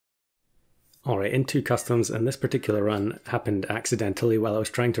Alright, into customs, and this particular run happened accidentally while I was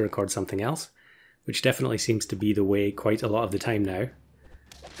trying to record something else, which definitely seems to be the way quite a lot of the time now.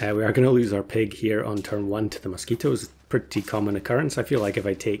 We are going to lose our pig here on turn 1 to the mosquitoes. Pretty common occurrence. I feel like if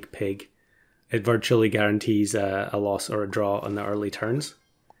I take pig, it virtually guarantees a loss or a draw on the early turns.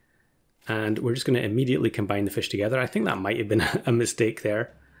 And we're just going to immediately combine the fish together. I think that might have been a mistake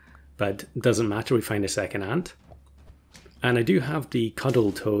there, but it doesn't matter, we find a second ant. And I do have the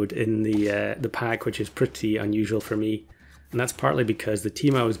cuddle toad in the pack, which is pretty unusual for me. And that's partly because the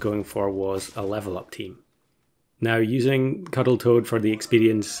team I was going for was a level up team. Now, using cuddle toad for the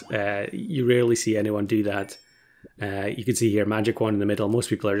experience, you rarely see anyone do that. You can see here, magic wand in the middle. Most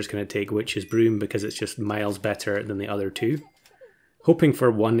people are just going to take witch's broom because it's just miles better than the other two. Hoping for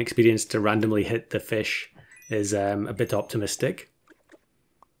one experience to randomly hit the fish is a bit optimistic.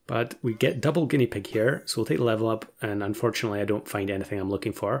 But we get double guinea pig here, so we'll take the level up, and unfortunately I don't find anything I'm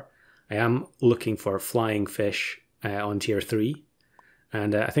looking for. I am looking for flying fish on tier 3,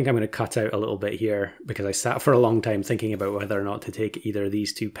 and I think I'm going to cut out a little bit here because I sat for a long time thinking about whether or not to take either of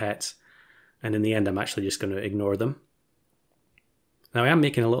these two pets, and in the end I'm actually just going to ignore them. Now I am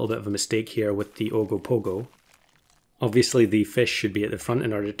making a little bit of a mistake here with the Ogopogo. Obviously the fish should be at the front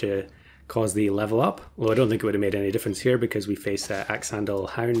in order to cause the level up, although I don't think it would have made any difference here because we face Axe Handle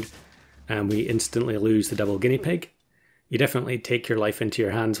Hound and we instantly lose the double guinea pig. You definitely take your life into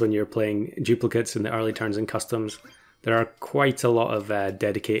your hands when you're playing duplicates in the early turns and customs. There are quite a lot of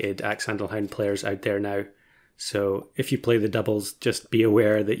dedicated Axe Handle Hound players out there now, so if you play the doubles, just be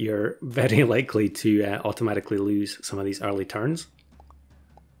aware that you're very likely to automatically lose some of these early turns.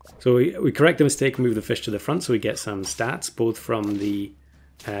 So we correct the mistake, move the fish to the front so we get some stats, both from the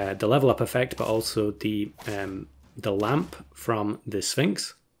level up effect, but also the lamp from the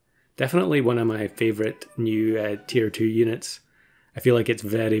Sphinx. Definitely one of my favorite new tier 2 units. I feel like it's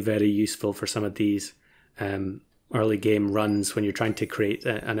very, very useful for some of these early game runs when you're trying to create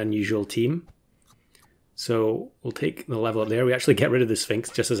an unusual team. So we'll take the level up there. We actually get rid of the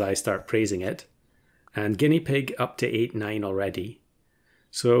Sphinx just as I start praising it. And guinea pig up to 8-9 already.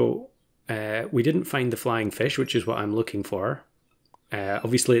 So we didn't find the flying fish, which is what I'm looking for.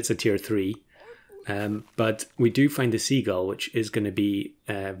 Obviously it's a tier 3, but we do find the seagull, which is going to be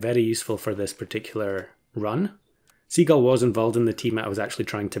very useful for this particular run. Seagull was involved in the team I was actually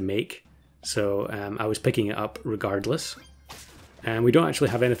trying to make, so I was picking it up regardless. And we don't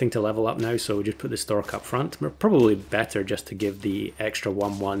actually have anything to level up now, so we just put the stork up front. We're probably better just to give the extra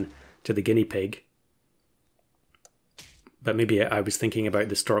 1-1 to the guinea pig. But maybe I was thinking about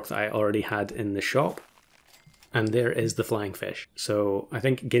the stork that I already had in the shop. And there is the flying fish. So I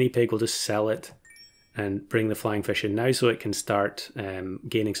think guinea pig will just sell it and bring the flying fish in now so it can start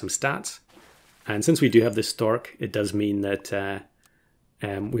gaining some stats. And since we do have the stork, it does mean that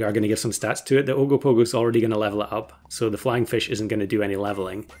we are going to give some stats to it. The Ogopogo is already going to level it up, so the flying fish isn't going to do any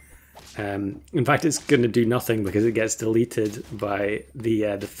leveling. In fact, it's going to do nothing because it gets deleted by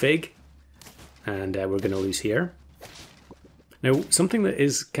the fig, and we're going to lose here. Now, something that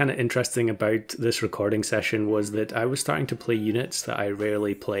is kind of interesting about this recording session was that I was starting to play units that I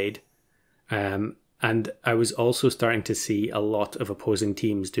rarely played, and I was also starting to see a lot of opposing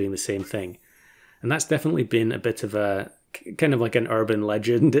teams doing the same thing. And that's definitely been a bit of a, kind of like an urban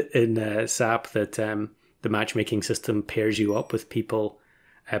legend in SAP that the matchmaking system pairs you up with people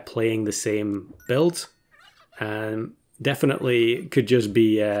playing the same builds. Definitely could just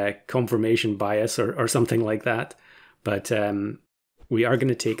be confirmation bias or something like that. But we are going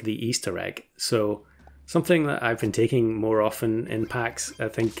to take the Easter egg. So something that I've been taking more often in packs, I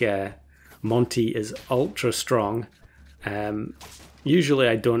think Monty is ultra strong. Usually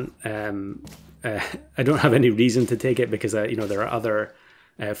I don't have any reason to take it because there are other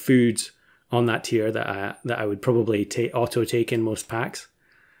foods on that tier that I would probably auto take in most packs.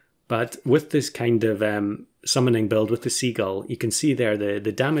 But with this kind of summoning build with the seagull, you can see there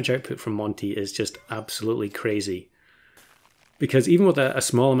the damage output from Monty is just absolutely crazy. Because even with a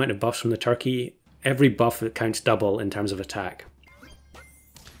small amount of buffs from the turkey, every buff counts double in terms of attack.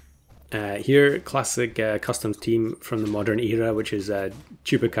 Here, classic customs team from the modern era, which is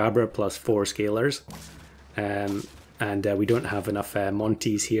Chupacabra plus 4 scalers. And we don't have enough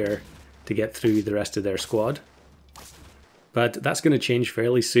Montys here to get through the rest of their squad. But that's going to change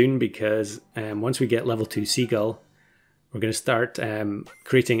fairly soon because once we get level 2 Seagull, we're going to start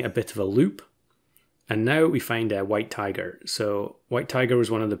creating a bit of a loop. And now we find a White Tiger. So White Tiger was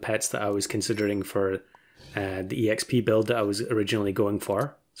one of the pets that I was considering for the EXP build that I was originally going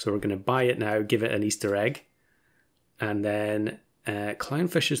for. So we're going to buy it now, give it an Easter egg. And then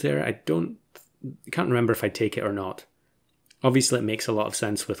Clownfish is there. I can't remember if I take it or not. Obviously it makes a lot of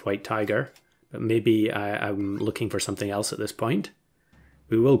sense with White Tiger. but maybe I'm looking for something else at this point.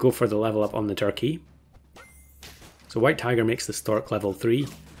 We will go for the level up on the turkey. So White Tiger makes the stork level 3.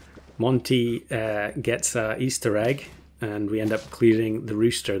 Monty gets an Easter egg, and we end up clearing the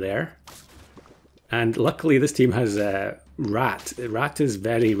rooster there. And luckily this team has rat. Rat is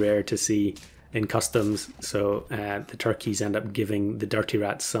very rare to see in customs, so the turkeys end up giving the dirty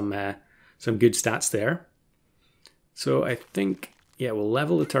rats some good stats there. So I think, yeah, we'll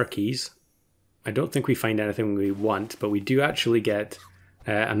level the turkeys. I don't think we find anything we want, but we do actually get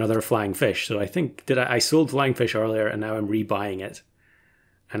another flying fish. So I think I sold flying fish earlier, and now I'm rebuying it.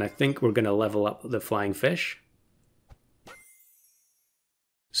 And I think we're going to level up the flying fish.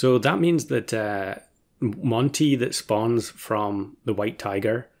 So that means that Monty that spawns from the White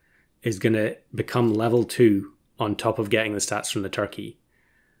Tiger is going to become level 2 on top of getting the stats from the turkey.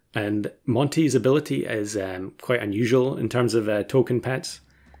 And Monty's ability is quite unusual in terms of token pets,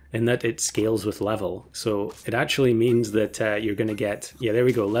 in that it scales with level. So it actually means that you're going to get, yeah, there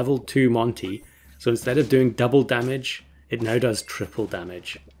we go, level 2 Monty. So instead of doing double damage, it now does triple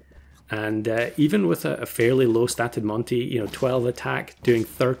damage. And even with a fairly low statted Monty, 12 attack, doing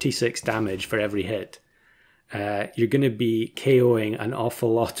 36 damage for every hit, you're going to be KOing an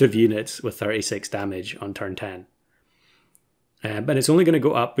awful lot of units with 36 damage on turn 10. But it's only going to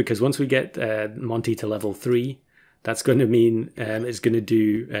go up because once we get Monty to level 3, that's going to mean it's going to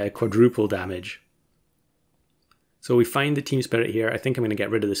do quadruple damage. So we find the Team Spirit here. I think I'm going to get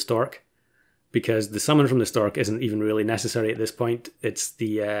rid of the Stork, because the summon from the Stork isn't even really necessary at this point. It's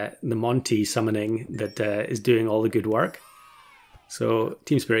the Monty summoning that is doing all the good work. So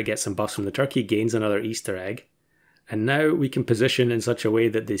Team Spirit gets some buffs from the turkey, gains another Easter egg. And now we can position in such a way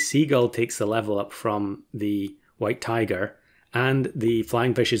that the Seagull takes the level up from the White Tiger, and the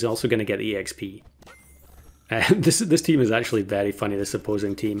Flying Fish is also going to get the EXP. This team is actually very funny, this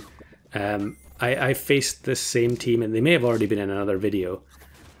opposing team. I faced this same team, and they may have already been in another video.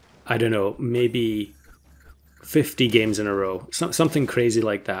 I don't know, maybe 50 games in a row, something crazy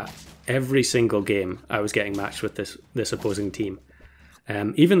like that. Every single game I was getting matched with this opposing team.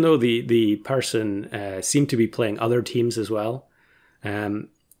 Even though the person seemed to be playing other teams as well.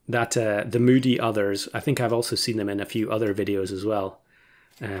 The Moody Others, I think I've also seen them in a few other videos as well.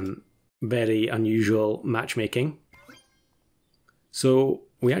 Very unusual matchmaking. So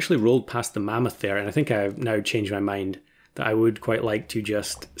we actually rolled past the Mammoth there, and I think I've now changed my mind that I would quite like to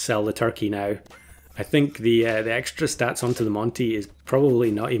just sell the turkey now. I think the extra stats onto the Monty is probably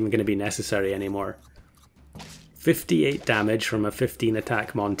not even going to be necessary anymore. 58 damage from a 15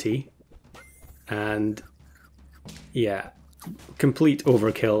 attack Monty, and yeah, complete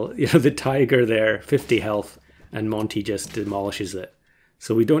overkill. The Tiger there, 50 health, and Monty just demolishes it.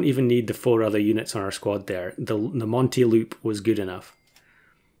 So we don't even need the 4 other units on our squad there. The Monty loop was good enough.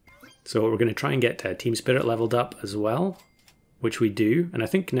 So we're going to try and get Team Spirit leveled up as well, which we do. And I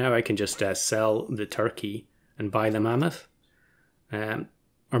think now I can just sell the turkey and buy the Mammoth.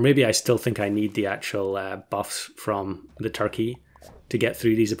 Or maybe I still think I need the actual buffs from the turkey to get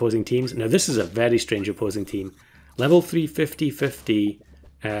through these opposing teams. Now this is a very strange opposing team. Level 3, 50-50,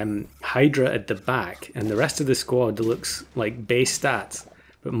 Hydra at the back, and the rest of the squad looks like base stats.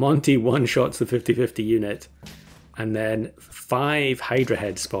 But Monty one-shots the 50-50 unit, and then 5 Hydra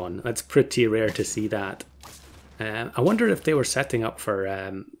heads spawn. That's pretty rare to see that. I wonder if they were setting up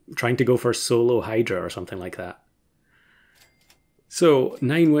for trying to go for solo Hydra or something like that. So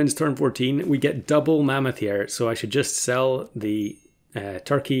 9 wins, turn 14. We get double Mammoth here, so I should just sell the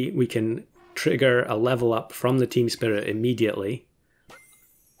turkey. We can trigger a level up from the Team Spirit immediately.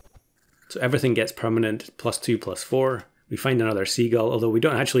 So everything gets permanent, +2, +4. We find another Seagull, although we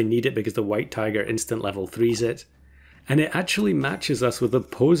don't actually need it because the White Tiger instant level 3s it. And it actually matches us with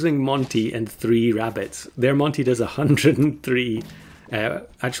opposing Monty and 3 rabbits. Their Monty does 103,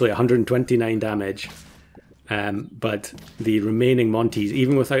 actually 129 damage. But the remaining Montys,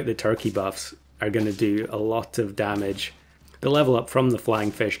 even without the turkey buffs, are going to do a lot of damage. The level up from the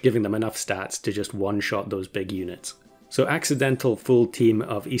Flying Fish, giving them enough stats to just one-shot those big units. So accidental full team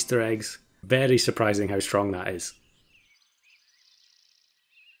of Easter eggs. Very surprising how strong that is.